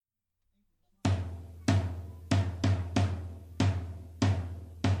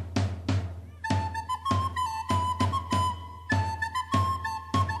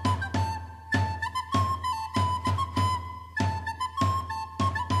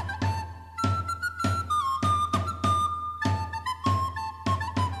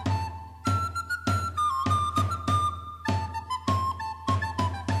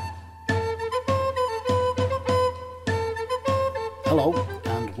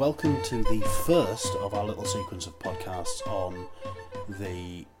welcome to the first of our little sequence of podcasts on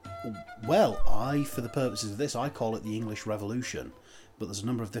the, for the purposes of this, I call it the English Revolution, but there's a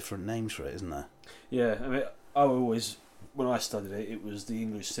number of different names for it, isn't there? Yeah, I mean, I always, when I studied it, it was the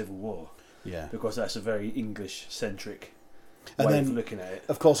English Civil War. Yeah. Because that's a very English-centric And way then, of looking at it.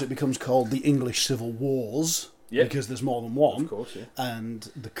 Of course, it becomes called the English Civil Wars, because there's more than one. Of course, yeah. And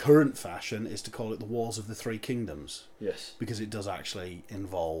the current fashion is to call it the Wars of the Three Kingdoms. Yes. Because it does actually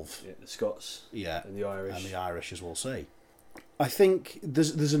involve... Yeah, the Scots and the Irish. And the Irish, as we'll see. I think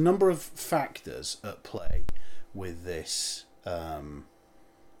there's a number of factors at play with this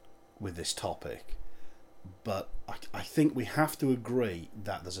topic, but I think we have to agree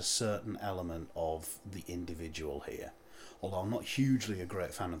that there's a certain element of the individual here. Although I'm not hugely a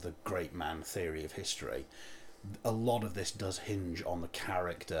great fan of the great man theory of history, a lot of this does hinge on the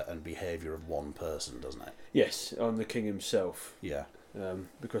character and behaviour of one person, doesn't it? Yes, on the king himself. Yeah.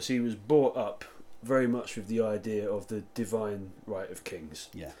 Because he was brought up very much with the idea of the divine right of kings.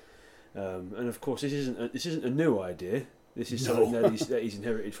 Yeah. And of course, this isn't a new idea. This is something that he's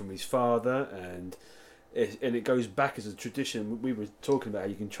inherited from his father, and it goes back as a tradition. We were talking about how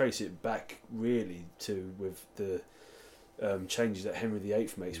you can trace it back really with the changes that Henry VIII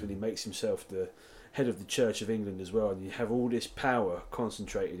makes when he makes himself the head of the Church of England as well, and you have all this power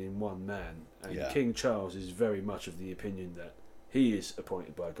concentrated in one man. And King Charles is very much of the opinion that he is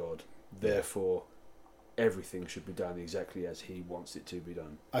appointed by God, therefore everything should be done exactly as he wants it to be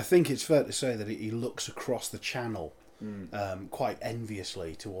done. I think it's fair to say that he looks across the channel quite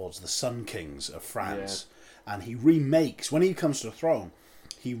enviously towards the Sun Kings of France, and he remakes, when he comes to the throne,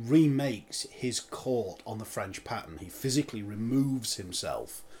 he remakes his court on the French pattern. He physically removes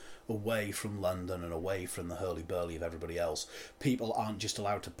himself away from London and away from the hurly-burly of everybody else. People aren't just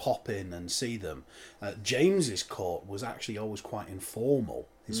allowed to pop in and see them. James's court was actually always quite informal.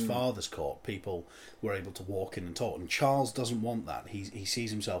 His father's court, people were able to walk in and talk, and Charles doesn't want that. He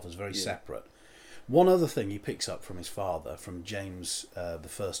sees himself as very separate. One other thing he picks up from his father, from James the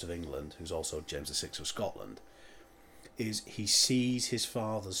First of England, who's also James the Sixth of Scotland, is he sees his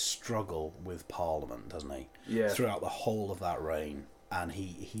father's struggle with Parliament, doesn't he? Yeah. Throughout the whole of that reign. And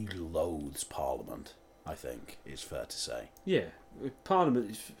he loathes Parliament, I think, it's fair to say. Yeah.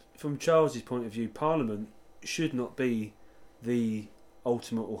 Parliament, from Charles's point of view, Parliament should not be the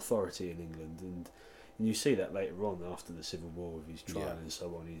ultimate authority in England. And you see that later on after the Civil War with his trial and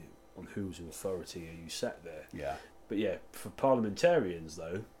so on whose authority are you sat there. Yeah. But yeah, for parliamentarians,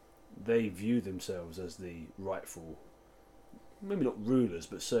 though, they view themselves as the rightful, maybe not rulers,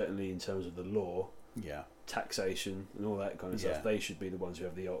 but certainly in terms of the law, taxation and all that kind of stuff, they should be the ones who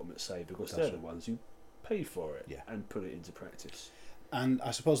have the ultimate say, because they're the ones who pay for it and put it into practice. And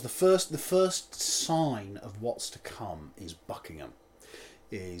I suppose the first sign of what's to come is Buckingham.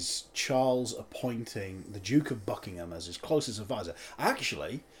 Is Charles appointing the Duke of Buckingham as his closest advisor.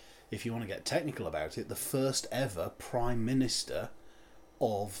 Actually, if you want to get technical about it, the first ever Prime Minister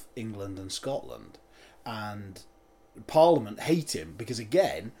of England and Scotland. And Parliament hate him because,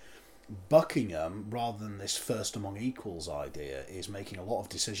 again, Buckingham, rather than this first among equals idea, is making a lot of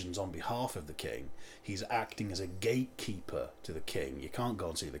decisions on behalf of the king. He's acting as a gatekeeper to the king. You can't go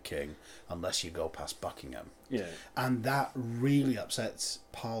and see the king unless you go past Buckingham. Yeah. And that really upsets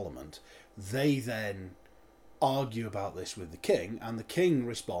Parliament. They then argue about this with the king, and the king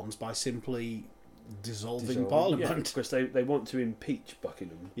responds by simply dissolving Parliament. Yeah, because they want to impeach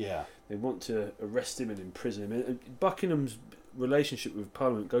Buckingham. Yeah. They want to arrest him and imprison him. And Buckingham's relationship with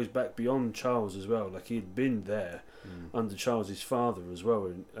Parliament goes back beyond Charles as well. Like, he had been there under Charles's father as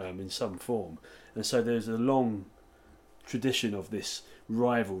well in some form, and so there's a long tradition of this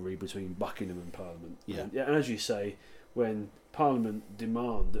rivalry between Buckingham and Parliament. And as you say, when Parliament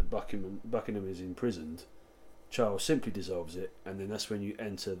demand that Buckingham is imprisoned, Charles simply dissolves it, and then that's when you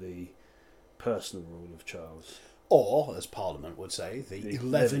enter the personal rule of Charles, or as Parliament would say, the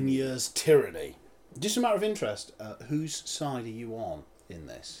 11 years tyranny. Just a matter of interest, whose side are you on in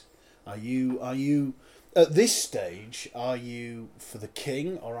this? Are you at this stage, are you for the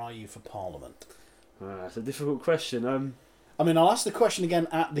king or are you for Parliament? That's a difficult question. I mean, I'll ask the question again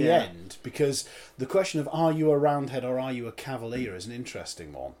at the end, because the question of are you a Roundhead or are you a Cavalier is an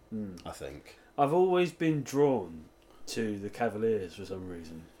interesting one, I think. I've always been drawn to the Cavaliers for some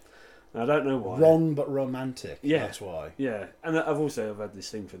reason. I don't know why. Wrong but romantic, that's why. Yeah, and I've had this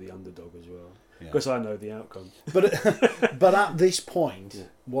thing for the underdog as well. Because I know the outcome. But at this point,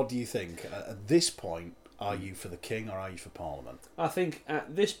 what do you think? At this point, are you for the king or are you for Parliament? I think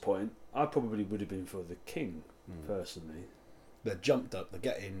at this point, I probably would have been for the king, personally. They're jumped up. They're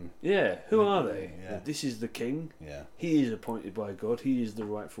getting. Yeah, who are they? Yeah. This is the king. Yeah. He is appointed by God. He is the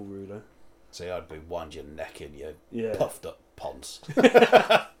rightful ruler. See, I'd be wind your neck in, you Yeah. puffed up ponce.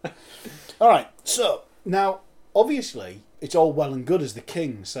 All right. So now, obviously, it's all well and good as the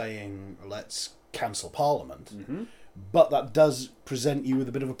king saying, "Let's cancel Parliament," but that does present you with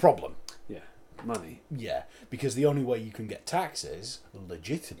a bit of a problem. Yeah, money. Yeah, because the only way you can get taxes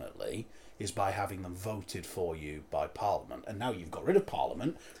legitimately is by having them voted for you by Parliament. And now you've got rid of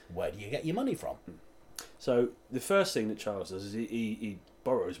Parliament, where do you get your money from? So the first thing that Charles does is he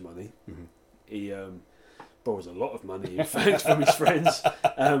borrows money. He borrows a lot of money, in fact, from his friends.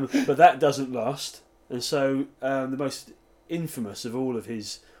 But that doesn't last. And so the most infamous of all of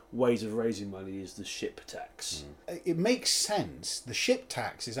his ways of raising money is the ship tax. It makes sense. The ship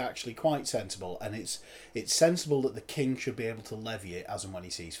tax is actually quite sensible, and it's sensible that the king should be able to levy it as and when he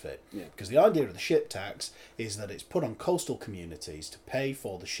sees fit. Yeah. Because the idea of the ship tax is that it's put on coastal communities to pay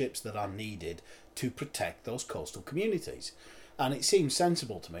for the ships that are needed to protect those coastal communities. And it seems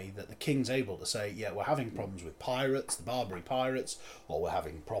sensible to me that the king's able to say, yeah, we're having problems with pirates, the Barbary pirates, or we're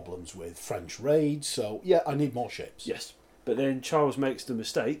having problems with French raids, so yeah, I need more ships. Yes. But then Charles makes the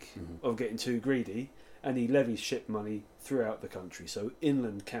mistake of getting too greedy, and he levies ship money throughout the country. So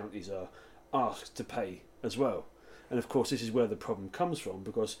inland counties are asked to pay as well. And of course, this is where the problem comes from,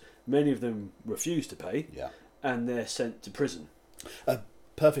 because many of them refuse to pay, and they're sent to prison. A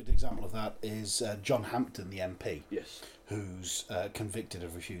perfect example of that is John Hampden, the MP, Yes. who's convicted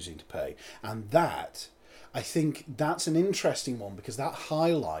of refusing to pay. And that, I think that's an interesting one, because that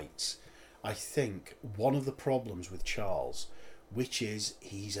highlights, I think, one of the problems with Charles, which is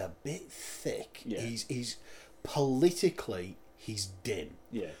he's a bit thick. Yeah. He's politically, he's dim.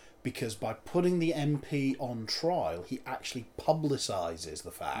 Yeah. Because by putting the MP on trial, he actually publicises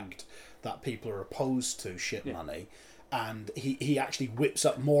the fact that people are opposed to ship money, and he actually whips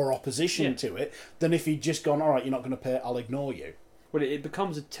up more opposition to it than if he'd just gone, all right, you're not going to pay it, I'll ignore you. Well, it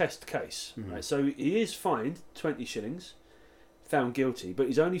becomes a test case. Right? So he is fined 20 shillings, found guilty, but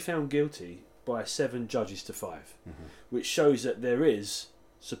he's only found guilty by 7 judges to 5, which shows that there is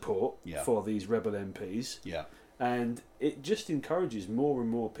support for these rebel MPs. Yeah. And it just encourages more and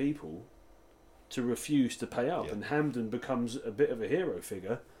more people to refuse to pay up. And Hampden becomes a bit of a hero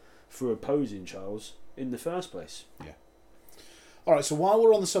figure for opposing Charles in the first place. Yeah. All right, so while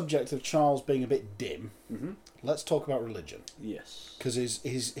we're on the subject of Charles being a bit dim, let's talk about religion. Yes. Because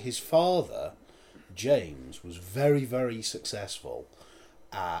his father, James, was very, very successful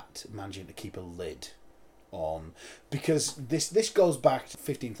at managing to keep a lid on, because this goes back to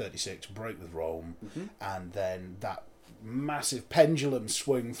 1536, break with Rome, and then that massive pendulum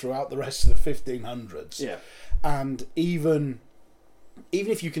swing throughout the rest of the 1500s. Yeah. And even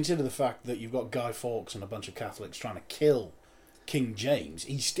if you consider the fact that you've got Guy Fawkes and a bunch of Catholics trying to kill King James,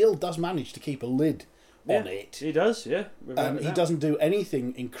 he still does manage to keep a lid on it. He does, yeah. He doesn't do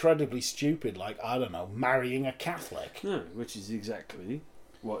anything incredibly stupid like, I don't know, marrying a Catholic. No, which is exactly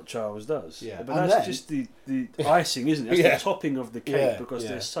what Charles does. Yeah. But And that's then- just the icing, isn't it? That's the topping of the cake, Yeah, because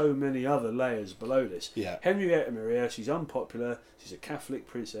yeah. there's so many other layers below this. Yeah. Henrietta Maria, she's unpopular. She's a Catholic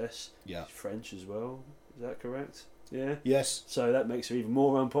princess. Yeah. She's French as well. Is that correct? Yeah. Yes. So that makes her even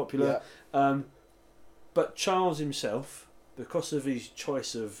more unpopular. But Charles himself, because of his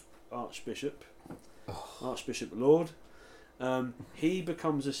choice of Archbishop Laud, he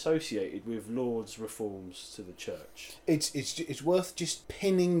becomes associated with Laud's reforms to the church. It's worth just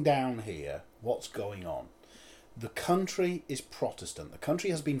pinning down here what's going on. The country is Protestant. The country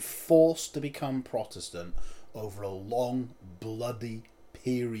has been forced to become Protestant over a long, bloody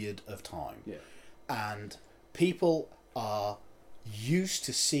period of time. Yeah. And people are used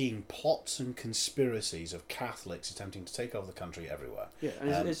to seeing plots and conspiracies of Catholics attempting to take over the country everywhere. Yeah,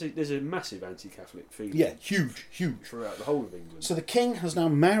 and there's a massive anti-Catholic feeling. Yeah, huge. Throughout the whole of England. So the king has now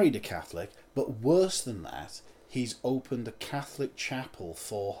married a Catholic, but worse than that, he's opened a Catholic chapel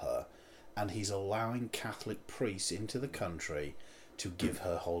for her, and he's allowing Catholic priests into the country to give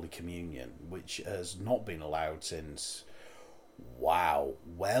her Holy Communion, which has not been allowed since,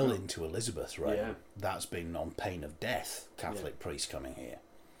 into Elizabeth's reign. Yeah. That's been on pain of death, Catholic priests coming here.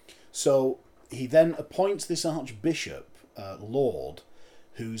 So he then appoints this Archbishop, Laud,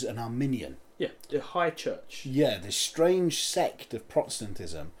 who's an Arminian. Yeah, the High Church. Yeah, this strange sect of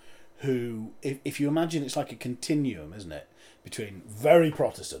Protestantism who, if you imagine, it's like a continuum, isn't it? Between very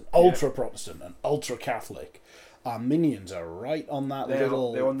Protestant, ultra-Protestant and ultra-Catholic. Arminians are right on that They're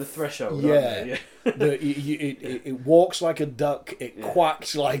on the threshold, aren't they? It walks like a duck, it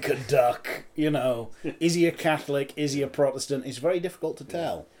quacks like a duck, you know. Is he a Catholic? Is he a Protestant? It's very difficult to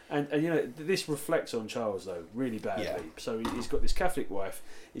tell. And this reflects on Charles though really badly. Yeah. So he's got this Catholic wife,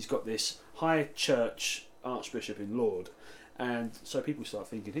 he's got this high church archbishop in Laud, and so people start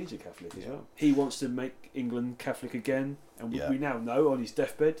thinking he's a Catholic as well. He wants to make England Catholic again, and we now know on his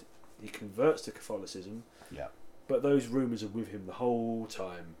deathbed he converts to Catholicism. Yeah. But those rumours are with him the whole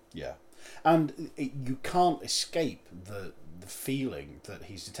time. Yeah. And you can't escape the feeling that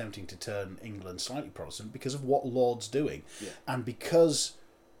he's attempting to turn England slightly Protestant because of what Laud's doing. Yeah. And because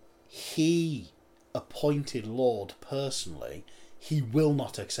he appointed Laud personally, he will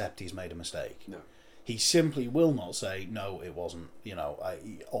not accept he's made a mistake. No. He simply will not say, no, it wasn't,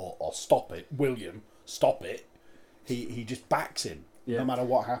 or stop it, William, stop it. He just backs him, no matter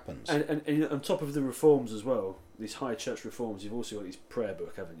what happens. And on top of the reforms as well, these high church reforms, you've also got his prayer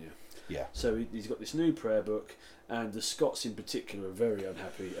book, haven't you? Yeah. So he's got this new prayer book, and the Scots in particular are very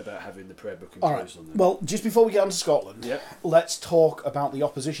unhappy about having the prayer book imposed on them. Well, just before we get on to Scotland, let's talk about the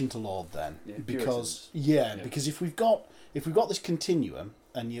opposition to Laud then, because if we've got this continuum,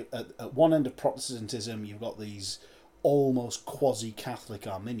 and you at one end of Protestantism you've got these almost quasi-Catholic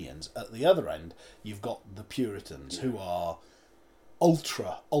Arminians, at the other end you've got the Puritans who are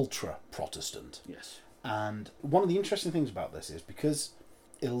ultra Protestant. Yes. And one of the interesting things about this is because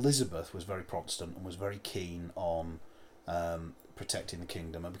Elizabeth was very Protestant and was very keen on protecting the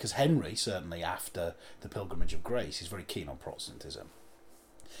kingdom, and because Henry, certainly after the Pilgrimage of Grace, is very keen on Protestantism.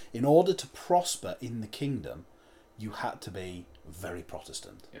 In order to prosper in the kingdom, you had to be very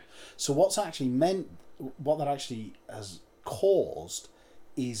Protestant. Yeah. So what that actually has caused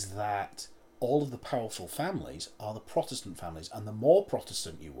is that all of the powerful families are the Protestant families, and the more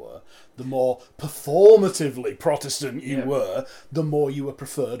Protestant you were, the more performatively Protestant you were, the more you were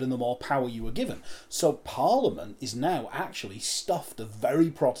preferred and the more power you were given. So Parliament is now actually stuffed of very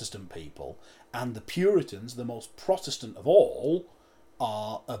Protestant people, and the Puritans, the most Protestant of all,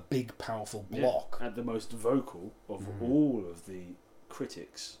 are a big powerful bloc. And the most vocal of all of the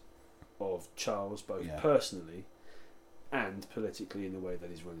critics of Charles, both personally and politically in the way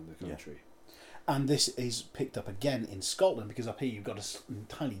that he's running the country. Yeah. And this is picked up again in Scotland, because up here you've got an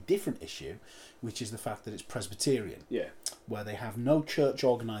entirely different issue, which is the fact that it's Presbyterian, where they have no church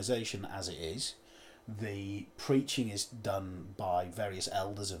organisation as it is. The preaching is done by various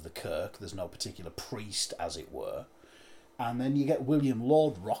elders of the kirk. There's no particular priest, as it were. And then you get William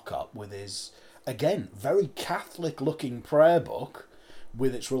Laud rock up with his, again, very Catholic-looking prayer book,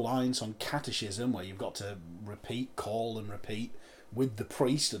 with its reliance on catechism, where you've got to call and repeat with the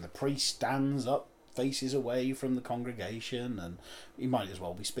priest, and the priest stands up, faces away from the congregation, and he might as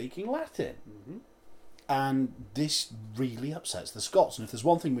well be speaking Latin. Mm-hmm. And this really upsets the Scots. And if there's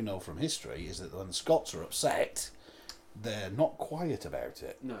one thing we know from history, is that when the Scots are upset, they're not quiet about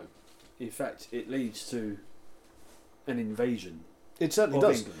it. No. In fact, it leads to an invasion. It certainly of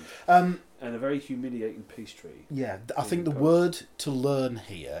does. England, and a very humiliating peace treaty. Yeah, I think the word to learn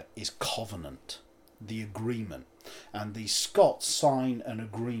here is covenant, the agreement. And the Scots sign an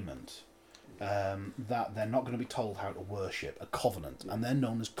agreement that they're not going to be told how to worship, a covenant, and they're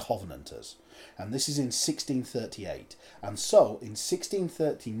known as Covenanters. And this is in 1638. And so, in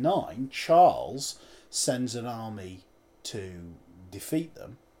 1639, Charles sends an army to defeat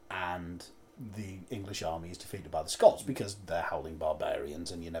them, and the English army is defeated by the Scots, because they're howling barbarians,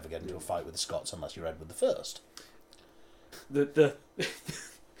 and you never get into a fight with the Scots unless you're Edward I.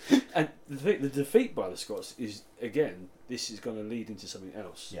 And the defeat by the Scots is, again, this is going to lead into something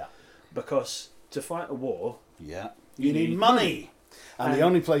else. Yeah. Because to fight a war, you need money. And the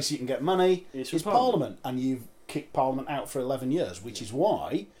only place you can get money is Parliament. And you've kicked Parliament out for 11 years, which is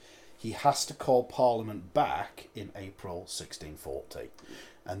why he has to call Parliament back in April 1640.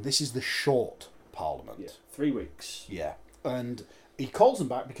 And this is the short Parliament. Yeah, 3 weeks. Yeah. And he calls them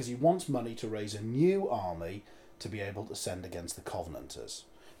back because he wants money to raise a new army to be able to send against the Covenanters.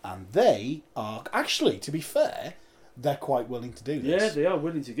 And they are, actually, to be fair, they're quite willing to do this. Yeah, they are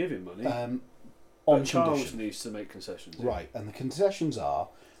willing to give him money. On Charles condition. needs to make concessions. Right, and the concessions are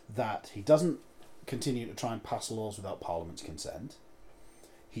that he doesn't continue to try and pass laws without Parliament's consent.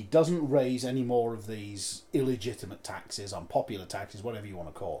 He doesn't raise any more of these illegitimate taxes, unpopular taxes, whatever you want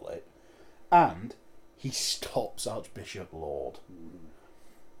to call it. And he stops Archbishop Laud.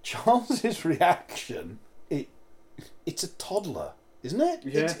 Charles's reaction, it's a toddler, isn't it?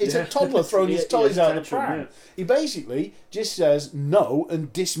 Yeah, it's a toddler throwing his toys out of the tantrum, pram. yeah. He basically just says no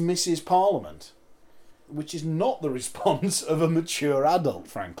and dismisses Parliament, which is not the response of a mature adult,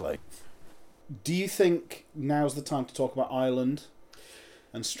 frankly. Do you think now's the time to talk about Ireland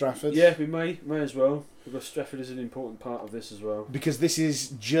and Strafford? Yeah, we may as well, because Strafford is an important part of this as well. Because this is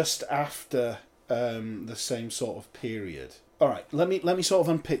just after the same sort of period All right, let me sort of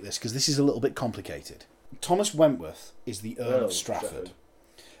unpick this, because this is a little bit complicated. Thomas Wentworth is the Earl of Strafford.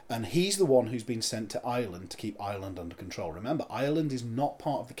 And he's the one who's been sent to Ireland to keep Ireland under control. Remember, Ireland is not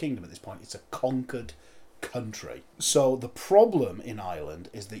part of the kingdom at this point. It's a conquered country. So the problem in Ireland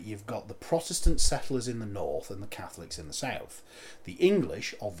is that you've got the Protestant settlers in the north and the Catholics in the south. The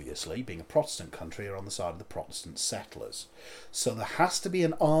English, obviously, being a Protestant country, are on the side of the Protestant settlers. So there has to be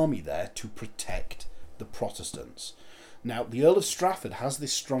an army there to protect the Protestants. Now, the Earl of Strafford has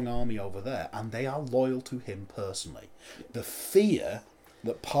this strong army over there, and they are loyal to him personally. The fear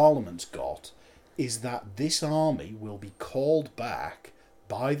that Parliament's got is that this army will be called back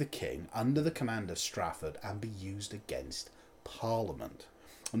by the king under the command of Strafford and be used against Parliament.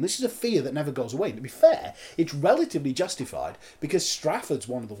 And this is a fear that never goes away. And to be fair, it's relatively justified, because Strafford's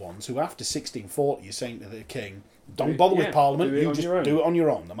one of the ones who, after 1640, is saying to the king, don't bother with Parliament, you just do it on your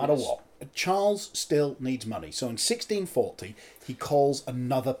own, no matter what. Charles still needs money. So in 1640, he calls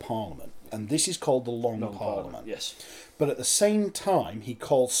another Parliament. And this is called the Long Parliament. Yes. But at the same time, he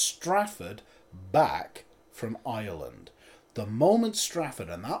calls Strafford back from Ireland. The moment Strafford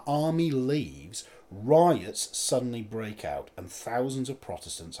and that army leaves, riots suddenly break out and thousands of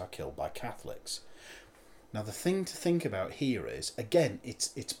Protestants are killed by Catholics. Now, the thing to think about here is, again,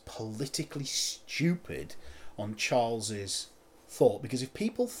 it's politically stupid on Charles's thought, because if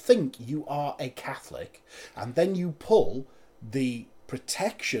people think you are a Catholic and then you pull the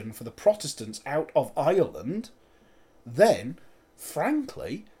protection for the Protestants out of Ireland, then,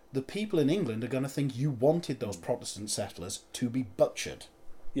 frankly, the people in England are going to think you wanted those Protestant settlers to be butchered.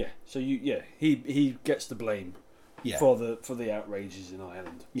 Yeah. So he gets the blame for the outrages in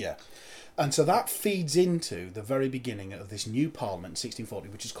Ireland. Yeah. And so that feeds into the very beginning of this new Parliament in 1640,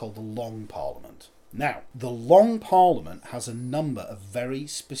 which is called the Long Parliament. Now, the Long Parliament has a number of very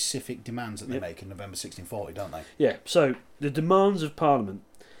specific demands that they make in November 1640, don't they? Yeah. So the demands of Parliament.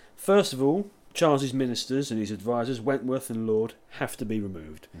 First of all, Charles's ministers and his advisors, Wentworth and Laud, have to be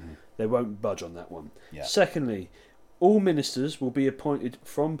removed. Mm-hmm. They won't budge on that one. Yeah. Secondly, all ministers will be appointed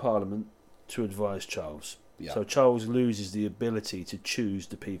from Parliament to advise Charles. Yeah. So Charles loses the ability to choose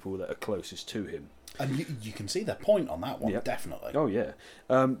the people that are closest to him. And you can see their point on that one, definitely. Oh, yeah.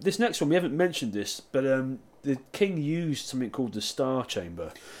 This next one, we haven't mentioned this, but the king used something called the Star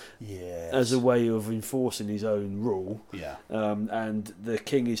Chamber as a way of enforcing his own rule. Yeah. And the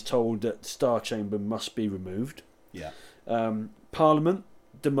king is told that the Star Chamber must be removed. Yeah. Parliament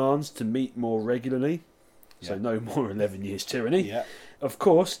demands to meet more regularly, so no more 11 years tyranny. Yeah. Of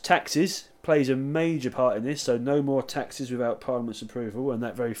course, taxes plays a major part in this, so no more taxes without Parliament's approval, and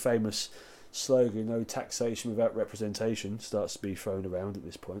that very famous slogan, no taxation without representation, starts to be thrown around at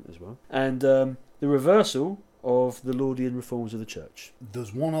this point as well. And the reversal of the Laudian reforms of the church.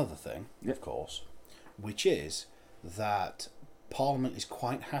 There's one other thing, of course, which is that Parliament is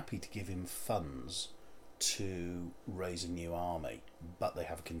quite happy to give him funds to raise a new army, but they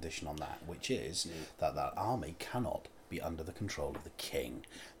have a condition on that, which is that army cannot be under the control of the king.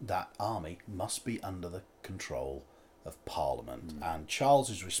 That army must be under the control of Parliament. And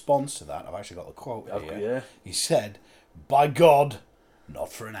Charles's response to that, I've actually got the quote here. Yeah. He said, "By God,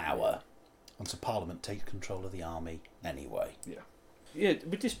 not for an hour." And so Parliament takes control of the army anyway. Yeah. Yeah,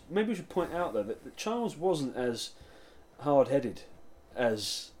 but maybe we should point out though that Charles wasn't as hard-headed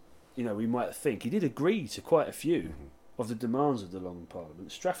as we might think. He did agree to quite a few of the demands of the Long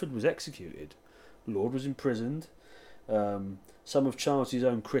Parliament. Strafford was executed. Laud was imprisoned. Some of Charles's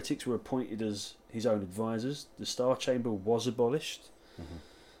own critics were appointed as his own advisors. The Star Chamber was abolished.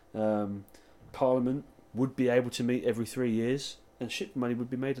 Parliament would be able to meet every 3 years, and ship money would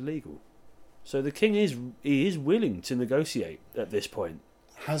be made illegal. So the king is willing to negotiate at this point.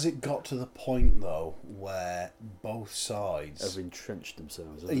 Has it got to the point though where both sides have entrenched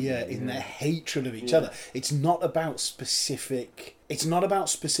themselves? In their hatred of each other? It's not about specific. It's not about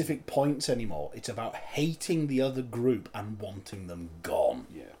specific points anymore. It's about hating the other group and wanting them gone.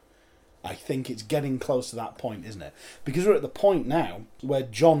 Yeah. I think it's getting close to that point, isn't it? Because we're at the point now where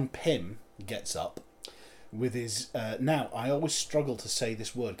John Pym gets up with his... now, I always struggle to say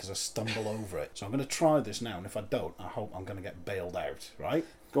this word because I stumble over it. So I'm going to try this now, and if I don't, I hope I'm going to get bailed out, right?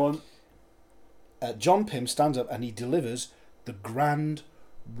 Go on. John Pym stands up and he delivers the Grand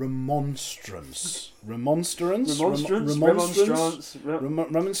Remonstrance. Remonstrance?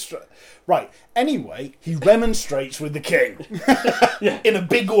 Right. Anyway, he remonstrates with the king. In a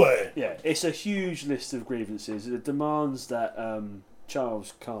big way. Yeah, it's a huge list of grievances. The demands that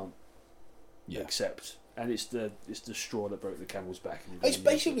Charles can't accept. And it's the straw that broke the camel's back. It's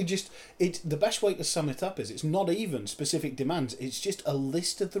basically the best way to sum it up is it's not even specific demands. It's just a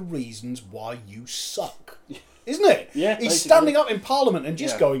list of the reasons why you suck. isn't it? Yeah, He's basically. standing up in Parliament and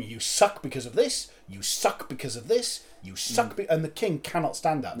just Yeah. going, "You suck because of this. You suck because of this. You suck." And the king cannot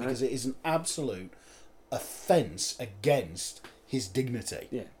stand that because it is an absolute offence against his dignity.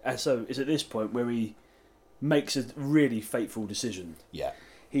 Yeah, and so it's at this point where he makes a really fateful decision. Yeah.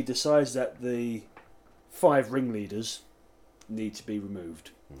 He decides that the 5 ringleaders need to be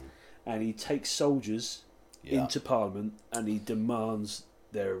removed, and he takes soldiers into Parliament and he demands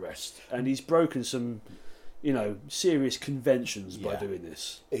their arrest. And he's broken some, serious conventions by doing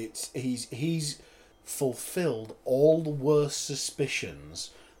this. He's fulfilled all the worst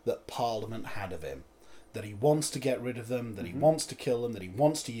suspicions that Parliament had of him. That he wants to get rid of them, that he wants to kill them, that he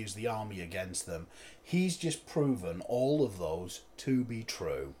wants to use the army against them. He's just proven all of those to be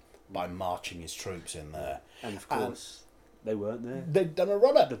true by marching his troops in there. And of course, they weren't there. They've done a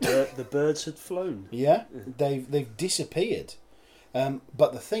runner. The birds had flown. Yeah, they've disappeared.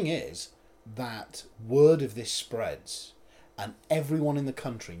 But the thing is that word of this spreads, and everyone in the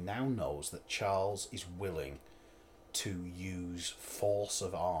country now knows that Charles is willing to use force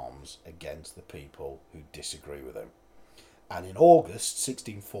of arms against the people who disagree with him. And in August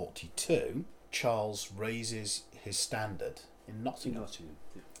 1642, Charles raises his standard in Nottingham.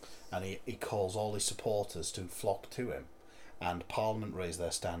 And he calls all his supporters to flock to him. And Parliament raise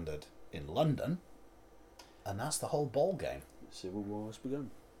their standard in London, and that's the whole ball game. The Civil War has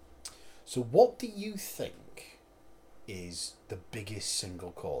begun. So what do you think is the biggest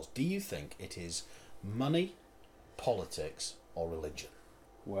single cause? Do you think it is money, politics, or religion?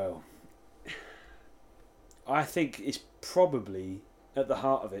 Well, I think it's probably at the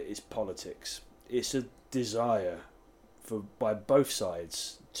heart of it is politics. It's a desire by both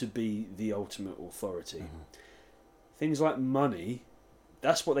sides to be the ultimate authority. Things like money,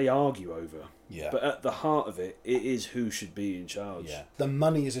 that's what they argue over. Yeah. But at the heart of it, it is who should be in charge. Yeah. The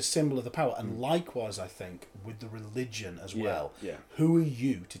money is a symbol of the power, and likewise, I think, with the religion as well. Yeah. Who are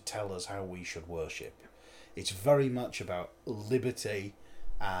you to tell us how we should worship? It's very much about liberty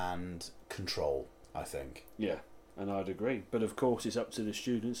and control, I think. Yeah, and I'd agree. But of course, it's up to the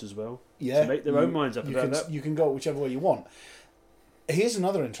students as well to make their own minds up about that. You can go whichever way you want. Here's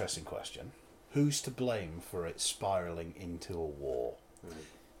another interesting question. Who's to blame for it spiralling into a war?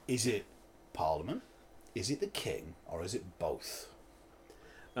 Is it Parliament? Is it the King? Or is it both?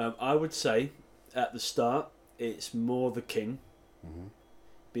 I would say, at the start, it's more the King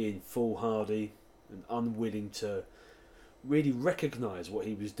being foolhardy and unwilling to really recognise what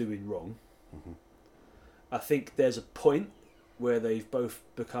he was doing wrong. I think there's a point where they've both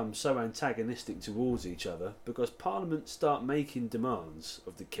become so antagonistic towards each other because Parliament start making demands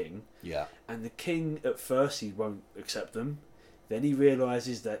of the King. Yeah. And the King, at first, he won't accept them. Then he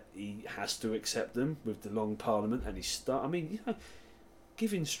realises that he has to accept them with the Long Parliament, and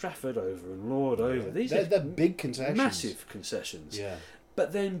giving Strafford over and Laud over, they're big concessions. Massive concessions. Yeah.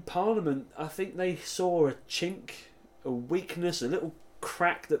 But then Parliament, I think they saw a chink, a weakness, a little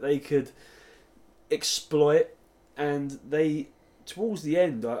crack that they could exploit, and they, towards the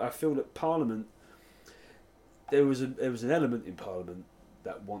end, I feel that Parliament, there was an element in Parliament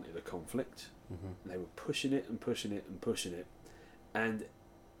that wanted a conflict. And they were pushing it and pushing it and pushing it. And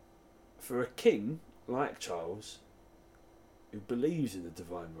for a king like Charles, who believes in the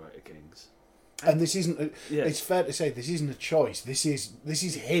divine right of kings, and this isn't. It's fair to say this isn't a choice. This is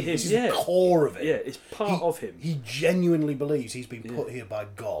him. This is the core of it. Yeah, it's part of him. He genuinely believes he's been put here by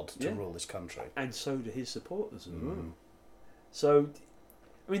God to rule this country, and so do his supporters as well. So,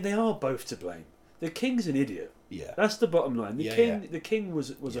 they are both to blame. The king's an idiot. Yeah, that's the bottom line. The king was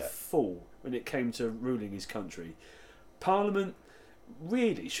a fool when it came to ruling his country. Parliament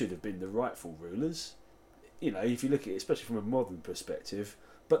really should have been the rightful rulers. If you look at it, especially from a modern perspective.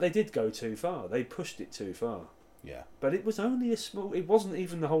 But they did go too far. They pushed it too far. Yeah. But it was only it wasn't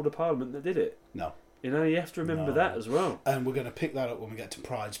even the whole of Parliament that did it. No. You have to remember that as well. And we're going to pick that up when we get to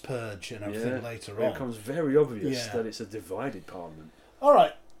Pride's Purge and everything later on. It becomes very obvious that it's a divided Parliament. All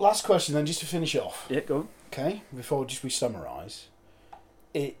right, last question then, just to finish it off. Yeah, go on. Okay, before we summarise.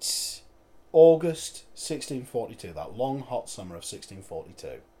 It's August 1642, that long hot summer of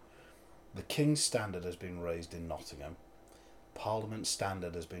 1642. The King's standard has been raised in Nottingham. Parliament's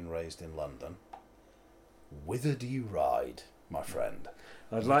standard has been raised in London. Whither do you ride, my friend?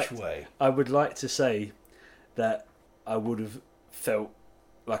 Which way? I would like to say that I would have felt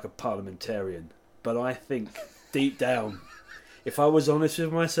like a parliamentarian, but I think deep down, if I was honest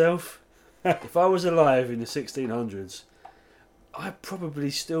with myself, if I was alive in the 1600s, I probably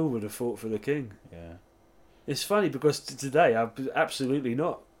still would have fought for the King. Yeah. It's funny because today I'm absolutely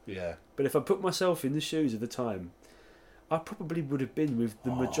not. Yeah. But if I put myself in the shoes of the time, I probably would have been with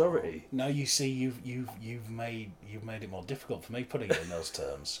the majority. Now you see, you've made it more difficult for me putting it in those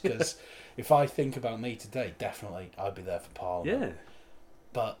terms, because if I think about me today, definitely I'd be there for Parliament. Yeah.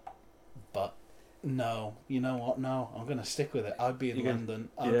 But no, you know what? No, I'm going to stick with it. I'd be in London.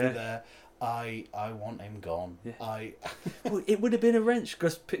 I'd be there. I want him gone. Yeah. Well, it would have been a wrench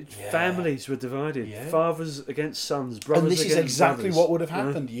because families were divided. Yeah. Fathers against sons, brothers and this against is exactly brothers. what would have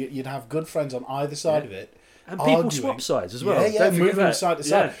happened. You'd have good friends on either side of it. And people arguing. swap sides as well. Yeah, moving side to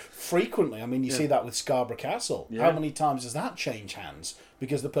side. Frequently, I mean, you see that with Scarborough Castle. Yeah. How many times does that change hands?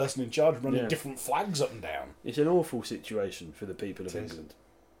 Because the person in charge running different flags up and down. It's an awful situation for the people of England.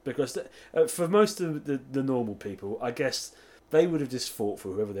 Because for most of the normal people, I guess they would have just fought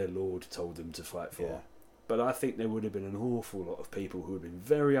for whoever their lord told them to fight for. Yeah. But I think there would have been an awful lot of people who would have been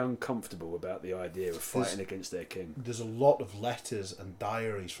very uncomfortable about the idea of fighting against their king. There's a lot of letters and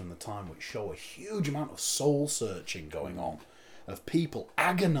diaries from the time which show a huge amount of soul searching going on, of people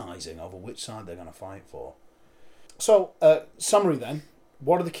agonising over which side they're going to fight for. So, summary then.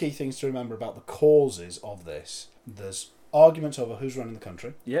 What are the key things to remember about the causes of this? There's arguments over who's running the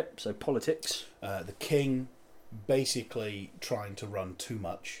country. Yep, so politics. The king basically trying to run too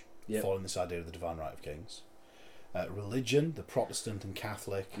much, following this idea of the divine right of kings. Religion, the Protestant and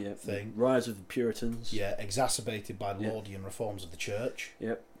Catholic thing. The rise of the Puritans. Yeah, exacerbated by Laudian reforms of the church.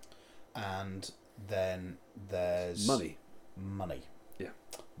 Yep. And then there's... Money. Yeah.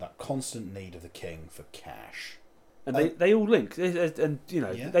 That constant need of the king for cash. And they all link, and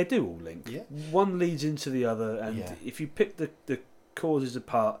they do all link. Yeah. One leads into the other, and if you pick the causes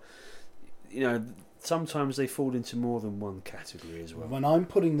apart, sometimes they fall into more than one category as well. When I'm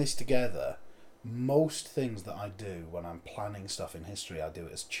putting this together, most things that I do when I'm planning stuff in history, I do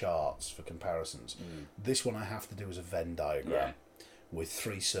it as charts for comparisons. This one I have to do as a Venn diagram with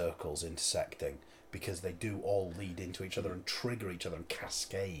 3 circles intersecting, because they do all lead into each other and trigger each other and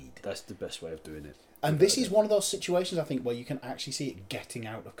cascade. That's the best way of doing it. And this is one of those situations, I think, where you can actually see it getting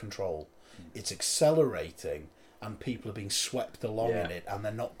out of control. It's accelerating, and people are being swept along in it, and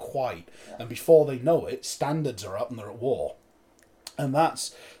they're not quite. And before they know it, standards are up and they're at war. And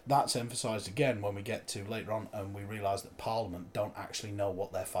that's emphasised again when we get to later on, and we realise that Parliament don't actually know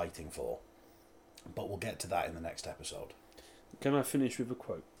what they're fighting for. But we'll get to that in the next episode. Can I finish with a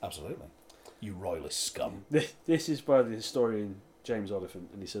quote? Absolutely. You royalist scum. This is by the historian James Oliphant,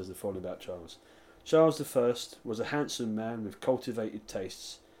 and he says the following about Charles. Charles I was a handsome man with cultivated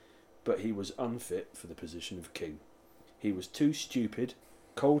tastes, but he was unfit for the position of king. He was too stupid,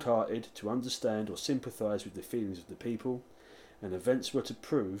 cold-hearted to understand or sympathise with the feelings of the people, and events were to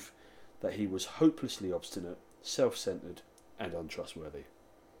prove that he was hopelessly obstinate, self-centred and untrustworthy.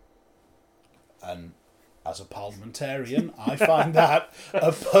 And as a parliamentarian, I find that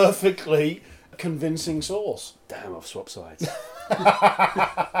a perfectly convincing source. Damn, I've swapped sides.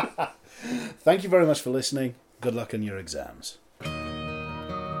 Thank you very much for listening. Good luck on your exams. Look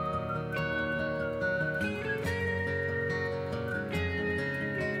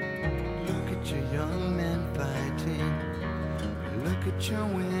at your young men fighting. Look at your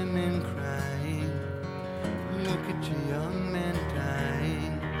women crying. Look at your young men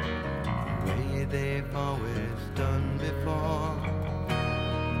dying the way they've always done before.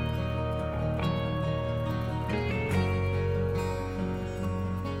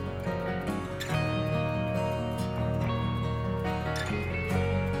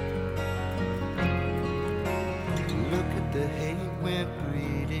 The hate we're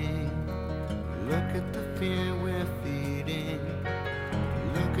breeding, look at the fear we're feeding,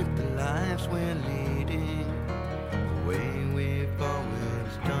 look at the lives we're leading.